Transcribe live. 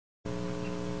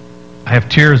I have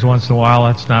tears once in a while.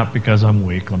 That's not because I'm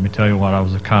weak. Let me tell you what, I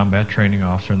was a combat training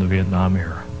officer in the Vietnam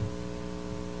era.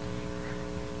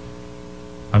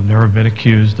 I've never been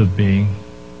accused of being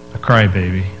a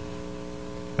crybaby,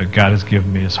 but God has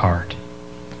given me His heart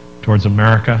towards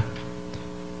America,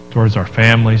 towards our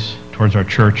families, towards our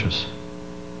churches.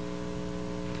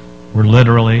 We're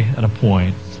literally at a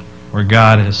point where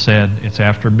God has said it's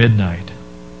after midnight.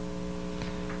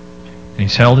 And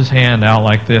He's held His hand out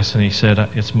like this, and He said,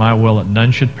 it's my will that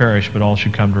none should perish, but all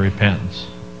should come to repentance.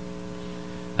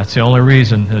 That's the only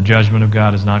reason the judgment of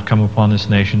God has not come upon this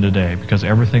nation today, because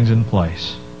everything's in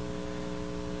place.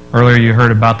 Earlier you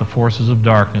heard about the forces of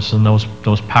darkness and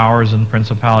those powers and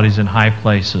principalities in high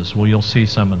places. Well, you'll see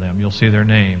some of them. You'll see their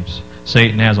names.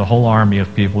 Satan has a whole army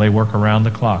of people. They work around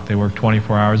the clock. They work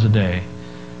 24 hours a day.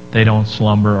 They don't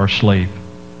slumber or sleep.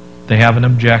 They have an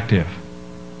objective.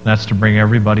 That's to bring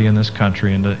everybody in this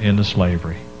country into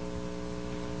slavery.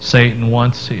 Satan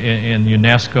once, in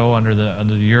UNESCO, under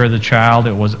the year of the child,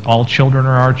 it was all children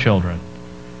are our children.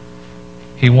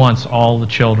 He wants all the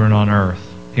children on earth.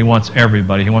 He wants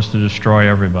everybody. He wants to destroy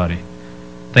everybody.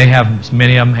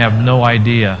 Many of them have no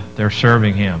idea they're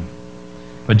serving him.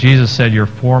 But Jesus said, you're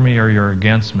for me or you're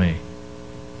against me.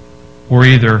 We're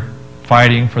either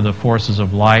fighting for the forces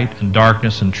of light and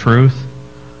darkness and truth,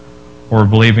 or we're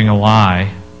believing a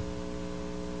lie,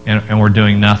 and we're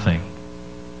doing nothing.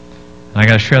 And I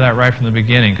got to share that right from the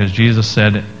beginning, because Jesus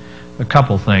said a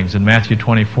couple things. In Matthew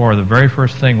 24, the very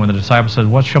first thing when the disciples said,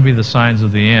 what shall be the signs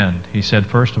of the end? He said,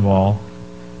 first of all,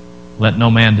 let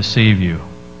no man deceive you.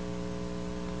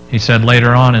 He said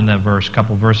later on in that verse, a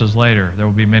couple verses later, there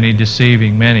will be many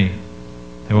deceiving many.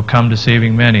 They will come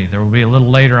deceiving many. There will be a little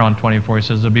later on 24, he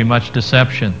says there will be much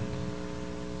deception.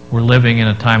 We're living in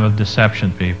a time of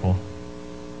deception, people.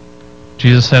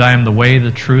 Jesus said, I am the way,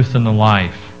 the truth, and the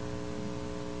life.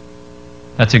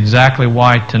 That's exactly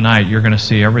why tonight you're going to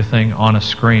see everything on a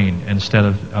screen instead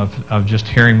of just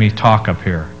hearing me talk up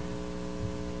here.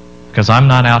 Because I'm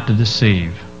not out to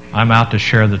deceive. I'm out to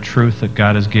share the truth that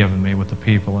God has given me with the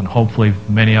people, and hopefully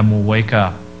many of them will wake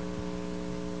up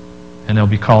and they'll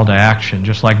be called to action,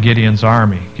 just like Gideon's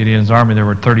army. Gideon's army, there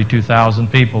were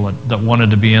 32,000 people that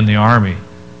wanted to be in the army.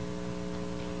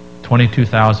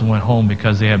 22,000 went home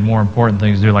because they had more important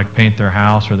things to do, like paint their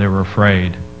house, or they were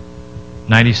afraid.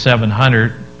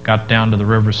 9,700 got down to the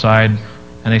riverside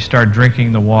and they started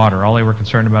drinking the water. All they were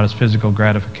concerned about is physical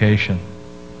gratification.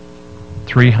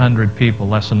 300 people,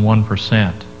 less than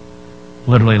 1%,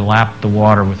 literally lapped the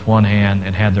water with one hand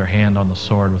and had their hand on the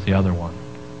sword with the other one.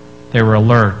 They were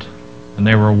alert, and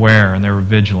they were aware, and they were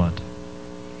vigilant.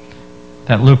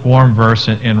 That lukewarm verse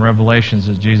in Revelations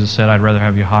that Jesus said, I'd rather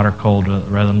have you hot or cold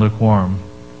rather than lukewarm,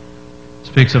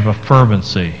 speaks of a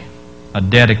fervency, a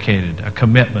dedicated, a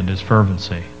commitment is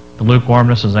fervency. The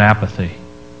lukewarmness is apathy.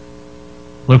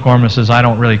 Lukewarmness is, I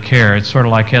don't really care. It's sort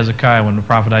of like Hezekiah. When the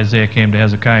prophet Isaiah came to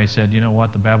Hezekiah, he said, you know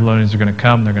what, the Babylonians are going to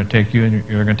come, they're going to take you, and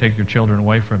they're going to take your children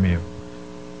away from you.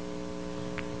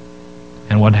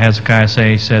 And what did Hezekiah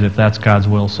say? He said, if that's God's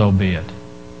will, so be it.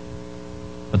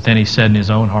 But then he said in his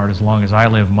own heart, as long as I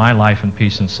live my life in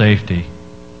peace and safety,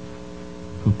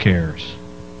 who cares?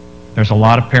 There's a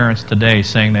lot of parents today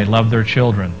saying they love their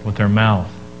children with their mouth,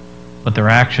 but their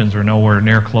actions are nowhere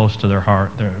near close to their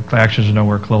heart. Their actions are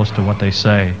nowhere close to what they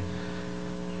say.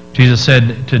 Jesus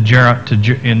said through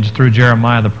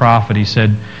Jeremiah the prophet, he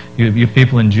said, you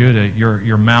people in Judah,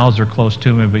 your mouths are close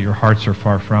to me, but your hearts are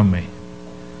far from me.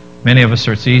 Many of us,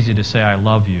 it's easy to say, I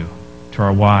love you, to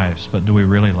our wives, but do we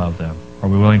really love them? Are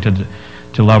we willing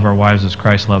to love our wives as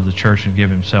Christ loved the church and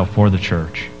give himself for the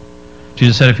church?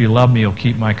 Jesus said, if you love me, you'll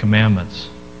keep my commandments.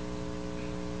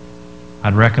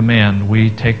 I'd recommend we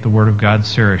take the Word of God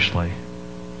seriously.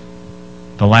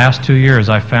 The last 2 years,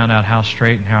 I found out how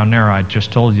straight and how narrow. I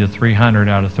just told you 300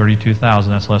 out of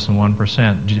 32,000. That's less than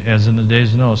 1%. As in the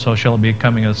days of Noah, so shall it be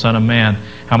coming of the Son of Man.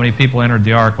 How many people entered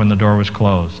the ark when the door was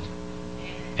closed?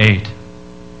 8.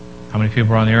 How many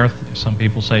people are on the earth? Some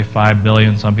people say 5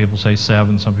 billion. Some people say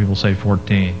 7. Some people say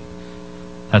 14.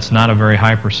 That's not a very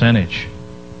high percentage.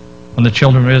 When the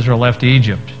children of Israel left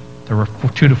Egypt, there were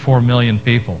 2 to 4 million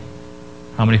people.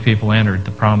 How many people entered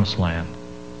the promised land?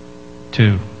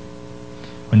 2.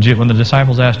 When the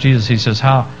disciples asked Jesus, he says,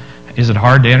 is it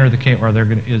hard to enter the kingdom?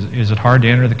 Is it hard to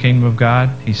enter the kingdom of God?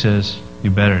 He says, you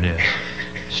bet it is.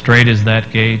 Straight is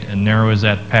that gate and narrow is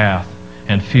that path,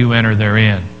 and few enter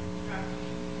therein.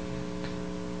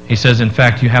 He says, in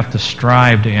fact, you have to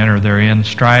strive to enter therein.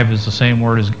 Strive is the same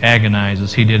word as agonize,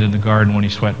 as he did in the garden when he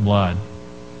sweat blood.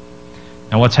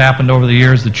 Now what's happened over the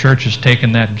years, the church has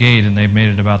taken that gate and they've made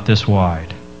it about this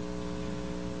wide.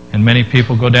 And many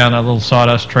people go down that little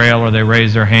sawdust trail where they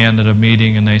raise their hand at a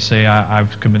meeting and they say,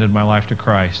 I've committed my life to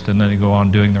Christ, and then they go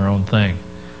on doing their own thing.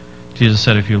 Jesus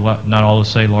said, if you not all who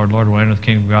say, Lord, Lord, will enter the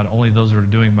kingdom of God, only those who are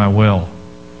doing my will.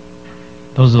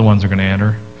 Those are the ones that are going to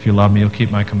enter. If you love me, you'll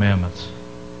keep my commandments.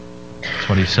 That's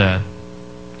what he said.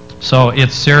 So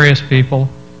it's serious, people.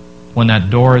 When that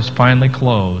door is finally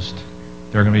closed,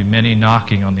 there are going to be many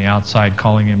knocking on the outside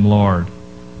calling him Lord.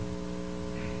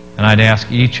 And I'd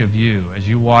ask each of you, as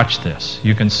you watch this,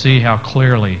 you can see how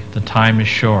clearly the time is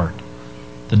short.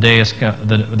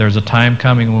 There's a time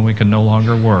coming when we can no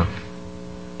longer work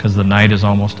because the night is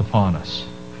almost upon us.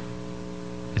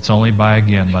 It's only by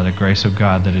the grace of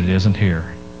God that it isn't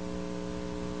here.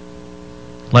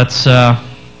 Let's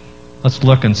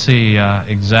look and see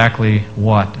exactly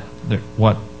what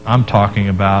I'm talking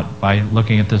about by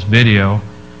looking at this video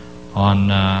on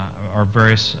our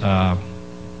various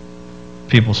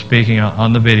people speaking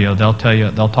on the video. They'll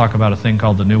talk about a thing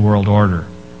called the New World Order.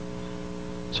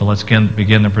 So let's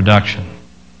begin the production.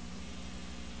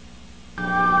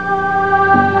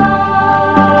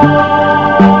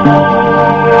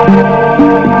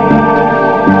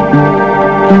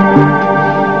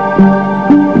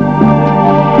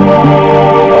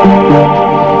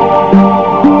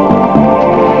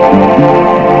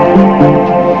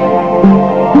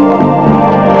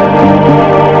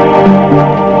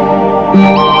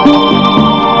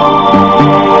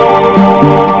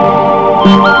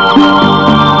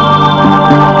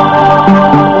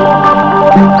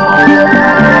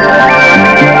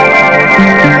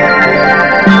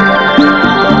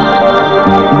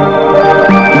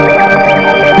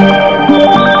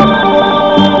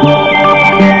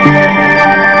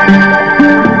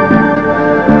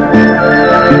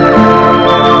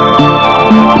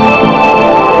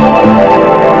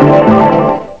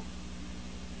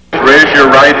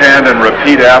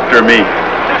 Repeat after me.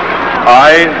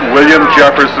 I, William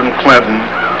Jefferson Clinton,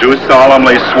 do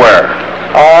solemnly swear.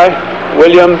 I,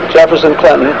 William Jefferson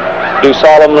Clinton, do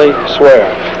solemnly swear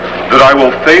that I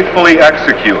will faithfully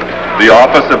execute the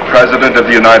office of President of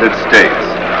the United States.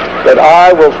 That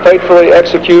I will faithfully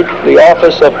execute the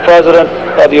office of President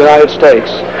of the United States.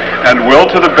 And will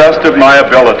to the best of my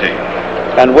ability.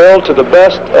 And will to the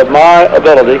best of my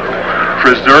ability.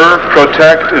 Preserve,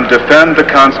 protect, and defend the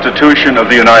Constitution of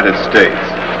the United States.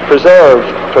 Preserve,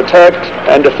 protect,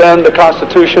 and defend the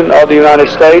Constitution of the United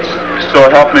States.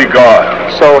 So help me God.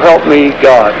 So help me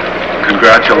God.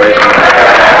 Congratulations.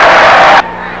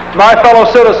 My fellow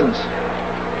citizens,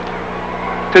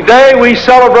 today we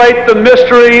celebrate the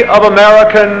mystery of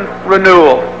American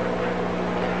renewal.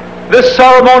 This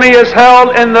ceremony is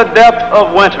held in the depth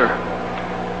of winter.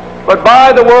 But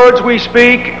by the words we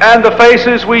speak and the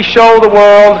faces we show the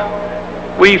world,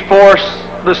 we force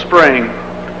the spring.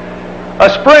 A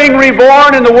spring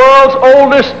reborn in the world's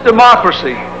oldest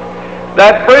democracy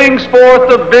that brings forth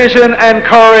the vision and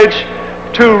courage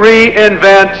to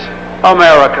reinvent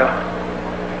America.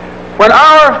 When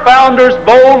our founders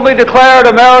boldly declared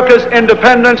America's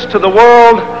independence to the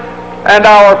world and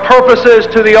our purposes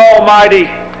to the Almighty,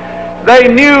 they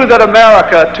knew that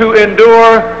America, to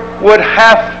endure, would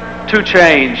have to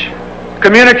change.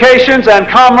 Communications and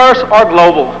commerce are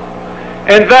global.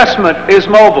 Investment is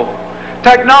mobile.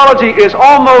 Technology is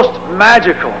almost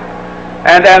magical.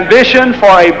 And ambition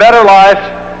for a better life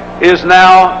is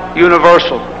now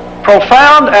universal.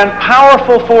 Profound and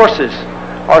powerful forces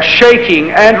are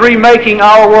shaking and remaking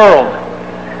our world.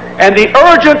 And the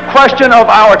urgent question of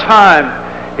our time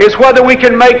is whether we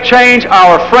can make change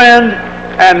our friend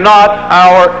and not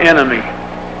our enemy.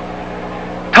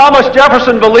 Thomas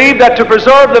Jefferson believed that to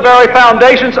preserve the very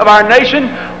foundations of our nation,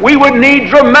 we would need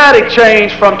dramatic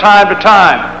change from time to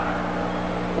time.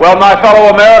 Well, my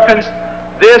fellow Americans,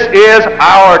 this is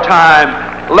our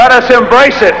time. Let us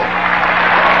embrace it.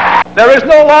 There is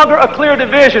no longer a clear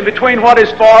division between what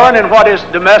is foreign and what is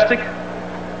domestic.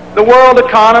 The world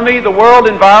economy, the world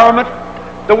environment,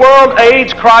 the world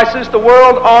AIDS crisis, the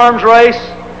world arms race,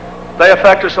 they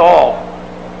affect us all.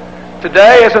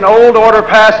 Today, as an old order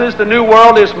passes, the new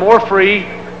world is more free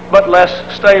but less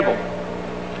stable.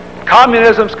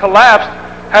 Communism's collapse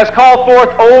has called forth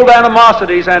old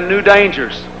animosities and new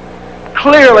dangers.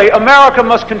 Clearly, America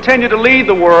must continue to lead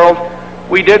the world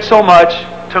we did so much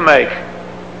to make.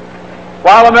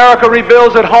 While America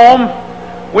rebuilds at home,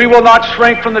 we will not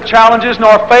shrink from the challenges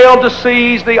nor fail to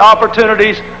seize the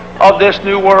opportunities of this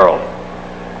new world.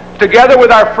 Together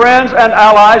with our friends and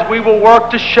allies, we will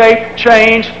work to shape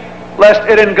change lest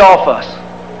it engulf us.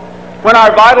 When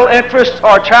our vital interests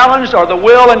are challenged or the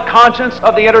will and conscience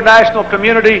of the international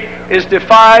community is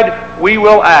defied, we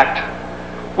will act.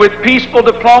 With peaceful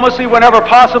diplomacy whenever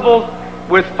possible,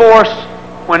 with force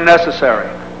when necessary.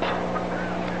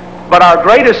 But our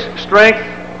greatest strength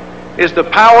is the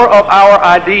power of our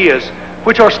ideas,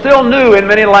 which are still new in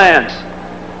many lands.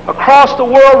 Across the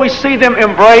world we see them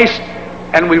embraced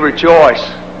and we rejoice.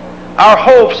 Our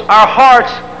hopes, our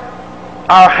hearts,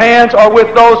 our hands are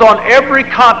with those on every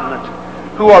continent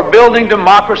who are building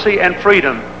democracy and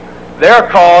freedom. Their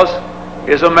cause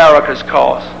is America's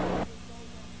cause.